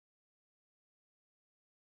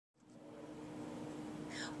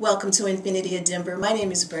Welcome to Infinity of Denver. My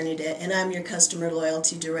name is Bernadette and I'm your Customer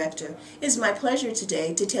Loyalty Director. It is my pleasure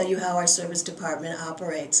today to tell you how our service department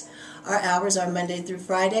operates. Our hours are Monday through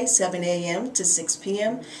Friday, 7 a.m. to 6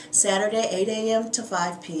 p.m., Saturday, 8 a.m. to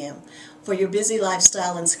 5 p.m. For your busy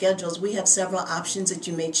lifestyle and schedules, we have several options that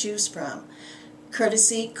you may choose from.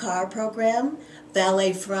 Courtesy car program,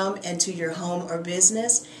 valet from and to your home or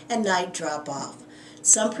business, and night drop-off.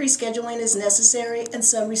 Some pre-scheduling is necessary and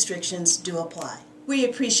some restrictions do apply. We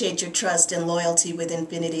appreciate your trust and loyalty with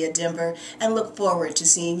Infinity of Denver and look forward to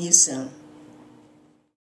seeing you soon.